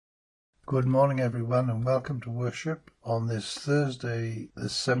Good morning, everyone, and welcome to worship on this Thursday, the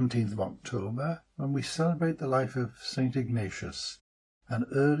 17th of October, when we celebrate the life of St. Ignatius, an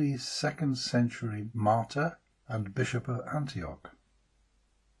early 2nd century martyr and Bishop of Antioch.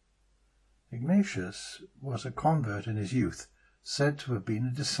 Ignatius was a convert in his youth, said to have been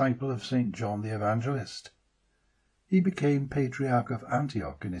a disciple of St. John the Evangelist. He became Patriarch of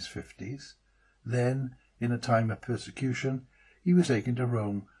Antioch in his 50s. Then, in a time of persecution, he was taken to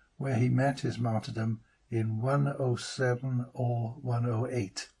Rome, where he met his martyrdom in 107 or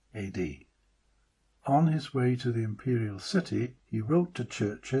 108 AD. On his way to the imperial city, he wrote to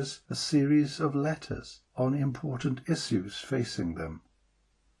churches a series of letters on important issues facing them,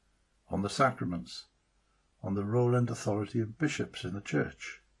 on the sacraments, on the role and authority of bishops in the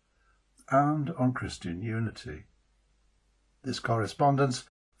church, and on Christian unity. This correspondence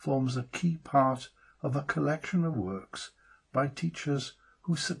forms a key part of a collection of works by teachers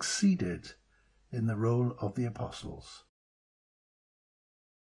who succeeded in the role of the apostles.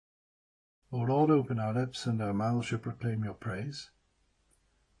 O Lord, open our lips, and our mouths shall proclaim your praise.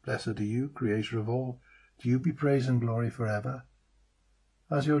 Blessed are you, Creator of all. To you be praise and glory forever.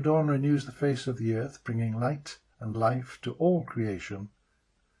 As your dawn renews the face of the earth, bringing light and life to all creation,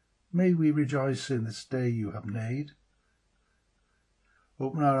 may we rejoice in this day you have made.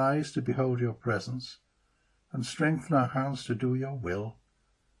 Open our eyes to behold your presence, and strengthen our hands to do your will,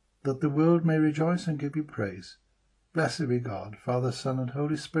 that the world may rejoice and give you praise. Blessed be God, Father, Son, and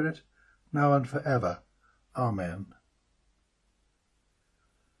Holy Spirit, now and forever. Amen.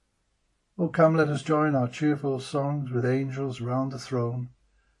 O come, let us join our cheerful songs with angels round the throne.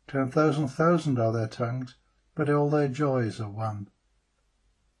 10,000 are their tongues, but all their joys are one.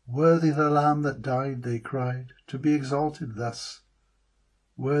 Worthy the Lamb that died, they cried, to be exalted thus.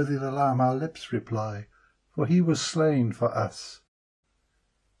 Worthy the Lamb, our lips reply, for he was slain for us.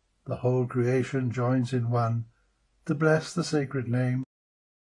 The whole creation joins in one to bless the sacred name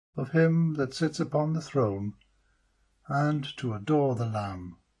of him that sits upon the throne, and to adore the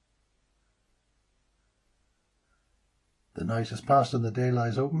Lamb. The night has passed and the day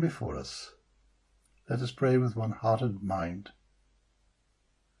lies open before us. Let us pray with one heart and mind.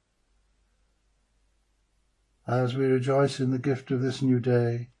 As we rejoice in the gift of this new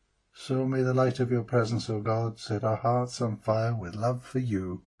day, so may the light of your presence, O God, set our hearts on fire with love for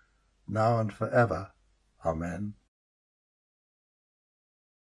you, now and forever. Amen.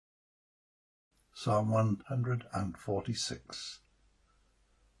 Psalm 146.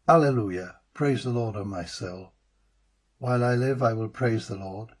 Alleluia! Praise the Lord, O my soul. While I live, I will praise the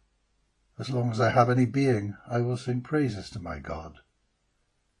Lord. As long as I have any being, I will sing praises to my God.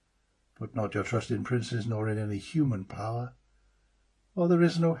 Put not your trust in princes, nor in any human power, for there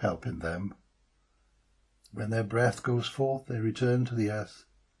is no help in them. When their breath goes forth, they return to the earth.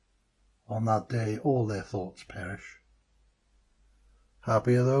 On that day all their thoughts perish.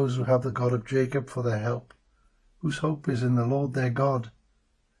 Happy are those who have the God of Jacob for their help, whose hope is in the Lord their God,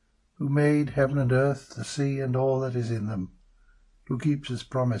 who made heaven and earth, the sea, and all that is in them, who keeps his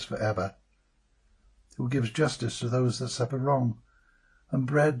promise forever, who gives justice to those that suffer wrong, and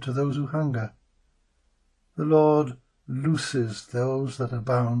bread to those who hunger. The Lord looses those that are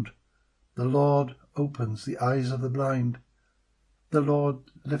bound. The Lord opens the eyes of the blind. The Lord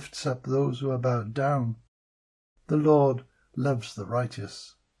lifts up those who are bowed down. The Lord loves the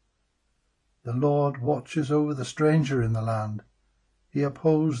righteous. The Lord watches over the stranger in the land. He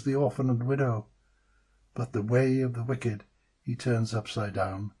upholds the orphan and widow, but the way of the wicked he turns upside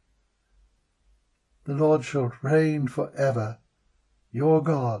down. The Lord shall reign for ever, your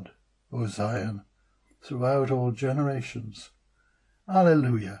God, O Zion, throughout all generations.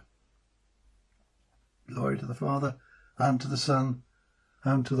 Alleluia. Glory to the Father, and to the Son,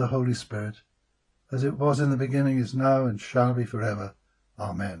 and to the Holy Spirit, as it was in the beginning, is now, and shall be forever.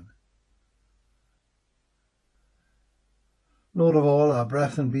 Amen. Lord of all, our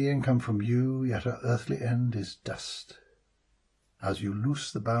breath and being come from you, yet our earthly end is dust. As you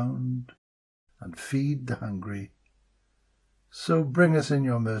loose the bound and feed the hungry, so bring us in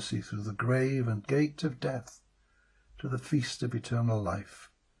your mercy through the grave and gate of death to the feast of eternal life,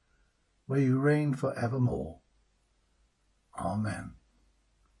 where you reign for evermore. Amen.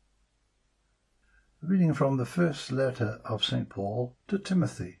 Reading from the first letter of St. Paul to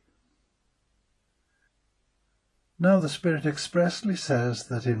Timothy. Now the Spirit expressly says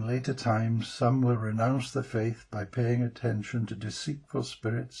that in later times some will renounce the faith by paying attention to deceitful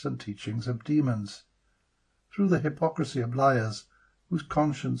spirits and teachings of demons, through the hypocrisy of liars whose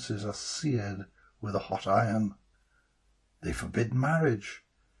consciences are seared with a hot iron. They forbid marriage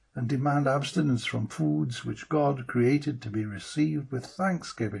and demand abstinence from foods which God created to be received with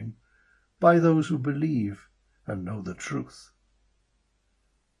thanksgiving, by those who believe and know the truth.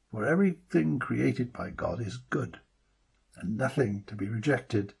 For everything created by God is good, and nothing to be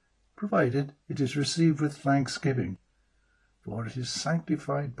rejected, provided it is received with thanksgiving, for it is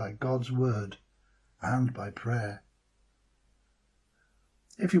sanctified by God's word and by prayer.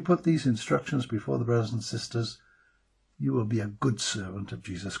 If you put these instructions before the brothers and sisters, you will be a good servant of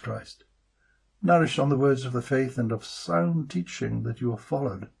Jesus Christ, nourished on the words of the faith and of sound teaching that you have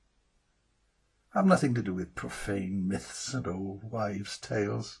followed. Have nothing to do with profane myths and old wives'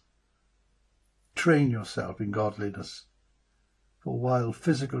 tales. Train yourself in godliness, for while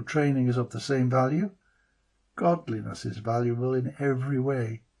physical training is of the same value, godliness is valuable in every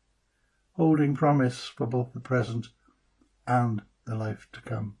way, holding promise for both the present and the life to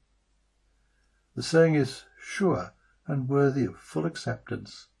come. The saying is sure and worthy of full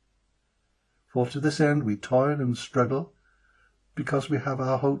acceptance. For to this end we toil and struggle, because we have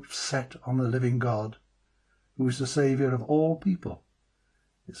our hope set on the living God, who is the Saviour of all people,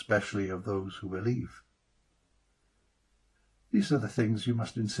 especially of those who believe. These are the things you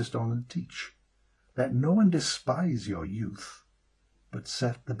must insist on and teach. Let no one despise your youth, but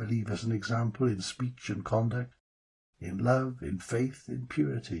set the believers an example in speech and conduct, in love, in faith, in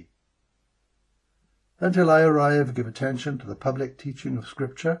purity. Until I arrive, give attention to the public teaching of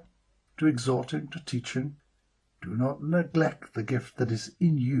Scripture, to exhorting, to teaching. Do not neglect the gift that is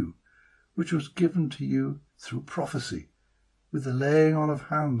in you, which was given to you through prophecy, with the laying on of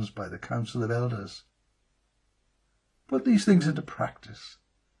hands by the council of elders. Put these things into practice.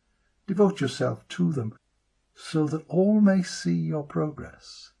 Devote yourself to them, so that all may see your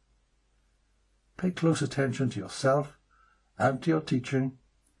progress. Pay close attention to yourself and to your teaching.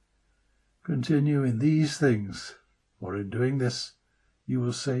 Continue in these things, for in doing this you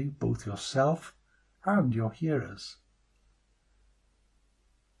will save both yourself and your hearers.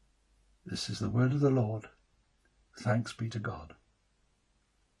 This is the word of the Lord. Thanks be to God.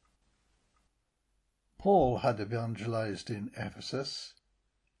 Paul had evangelized in Ephesus.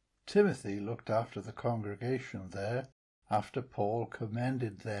 Timothy looked after the congregation there after Paul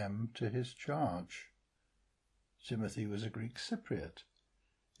commended them to his charge. Timothy was a Greek Cypriot,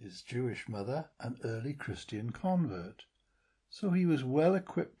 his Jewish mother an early Christian convert, so he was well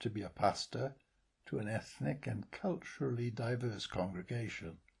equipped to be a pastor to an ethnic and culturally diverse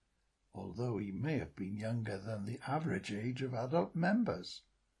congregation, although he may have been younger than the average age of adult members.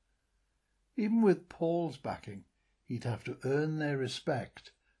 Even with Paul's backing, he'd have to earn their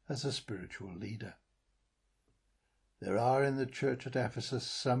respect as a spiritual leader. There are in the church at Ephesus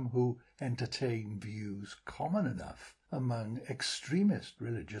some who entertain views common enough among extremist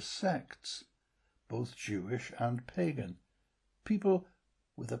religious sects, both Jewish and pagan, people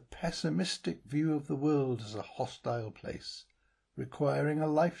with a pessimistic view of the world as a hostile place, requiring a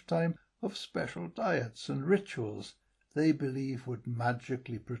lifetime of special diets and rituals they believe would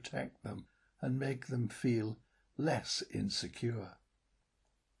magically protect them and make them feel less insecure.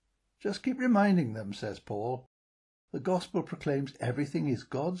 Just keep reminding them, says Paul, the gospel proclaims everything is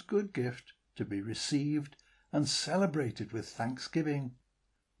God's good gift to be received and celebrated with thanksgiving,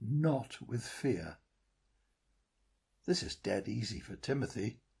 not with fear. This is dead easy for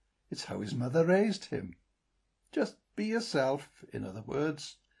Timothy. It's how his mother raised him. Just be yourself, in other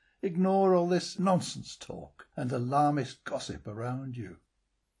words. Ignore all this nonsense talk and alarmist gossip around you.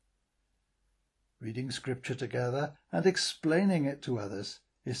 Reading Scripture together and explaining it to others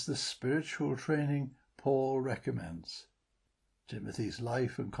is the spiritual training Paul recommends. Timothy's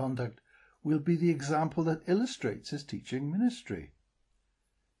life and conduct will be the example that illustrates his teaching ministry.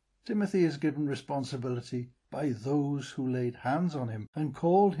 Timothy is given responsibility by those who laid hands on him and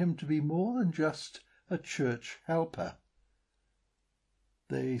called him to be more than just a church helper.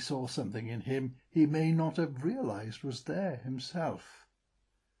 They saw something in him he may not have realized was there himself.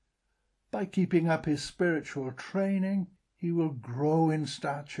 By keeping up his spiritual training, he will grow in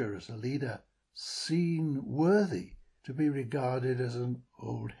stature as a leader, seen worthy to be regarded as an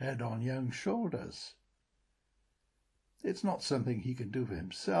old head on young shoulders. It's not something he can do for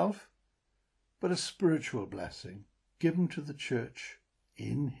himself, but a spiritual blessing given to the church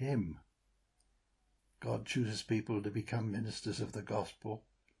in him. God chooses people to become ministers of the gospel,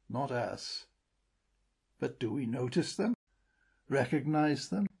 not us. But do we notice them, recognize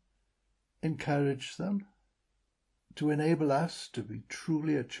them, encourage them, to enable us to be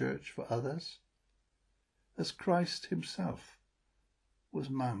truly a church for others, as Christ himself was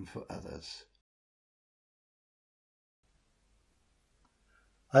man for others?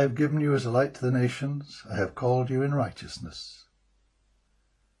 I have given you as a light to the nations, I have called you in righteousness.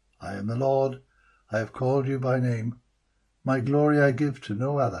 I am the Lord, I have called you by name, my glory I give to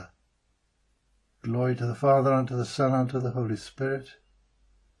no other. Glory to the Father, and to the Son, and to the Holy Spirit.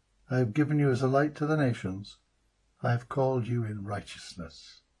 I have given you as a light to the nations. I have called you in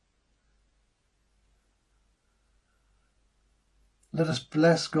righteousness. Let us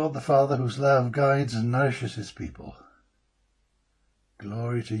bless God the Father, whose love guides and nourishes his people.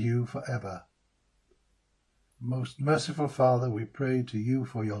 Glory to you for ever. Most merciful Father, we pray to you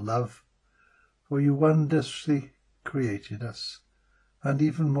for your love, for you wondrously created us, and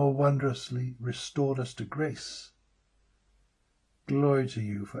even more wondrously restored us to grace. Glory to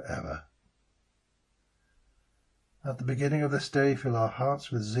you for ever. At the beginning of this day, fill our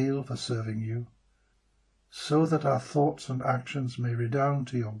hearts with zeal for serving you, so that our thoughts and actions may redound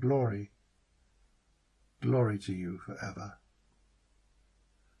to your glory. Glory to you for ever.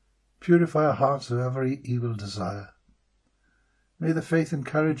 Purify our hearts of every evil desire. May the faith and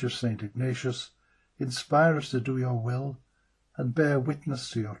courage of St. Ignatius inspire us to do your will and bear witness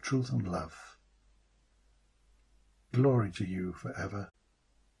to your truth and love. Glory to you for ever.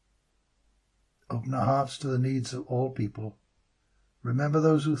 Open our hearts to the needs of all people. Remember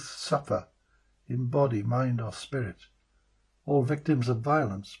those who suffer in body, mind, or spirit, all victims of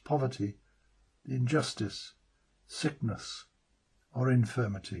violence, poverty, injustice, sickness, or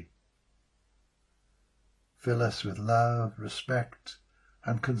infirmity. Fill us with love, respect,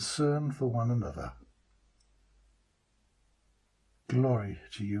 and concern for one another. Glory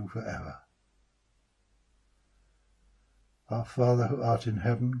to you forever. Our Father who art in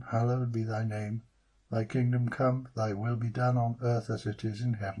heaven, hallowed be thy name. Thy kingdom come, thy will be done on earth as it is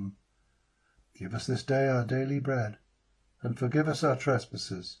in heaven. Give us this day our daily bread, and forgive us our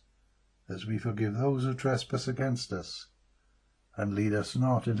trespasses, as we forgive those who trespass against us. And lead us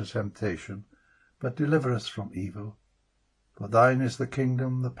not into temptation, but deliver us from evil. For thine is the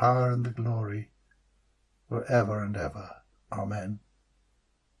kingdom, the power, and the glory, for ever and ever. Amen.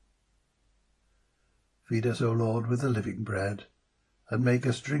 Feed us, O Lord, with the living bread, and make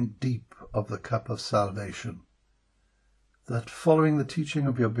us drink deep of the cup of salvation, that, following the teaching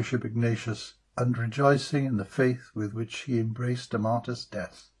of your Bishop Ignatius, and rejoicing in the faith with which he embraced a martyr's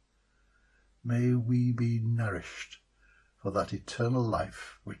death, may we be nourished for that eternal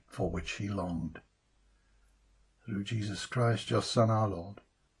life for which he longed. Through Jesus Christ, your Son, our Lord.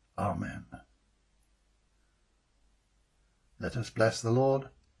 Amen. Let us bless the Lord.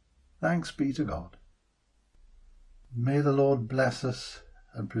 Thanks be to God. May the Lord bless us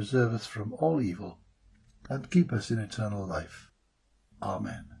and preserve us from all evil, and keep us in eternal life.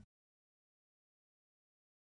 Amen.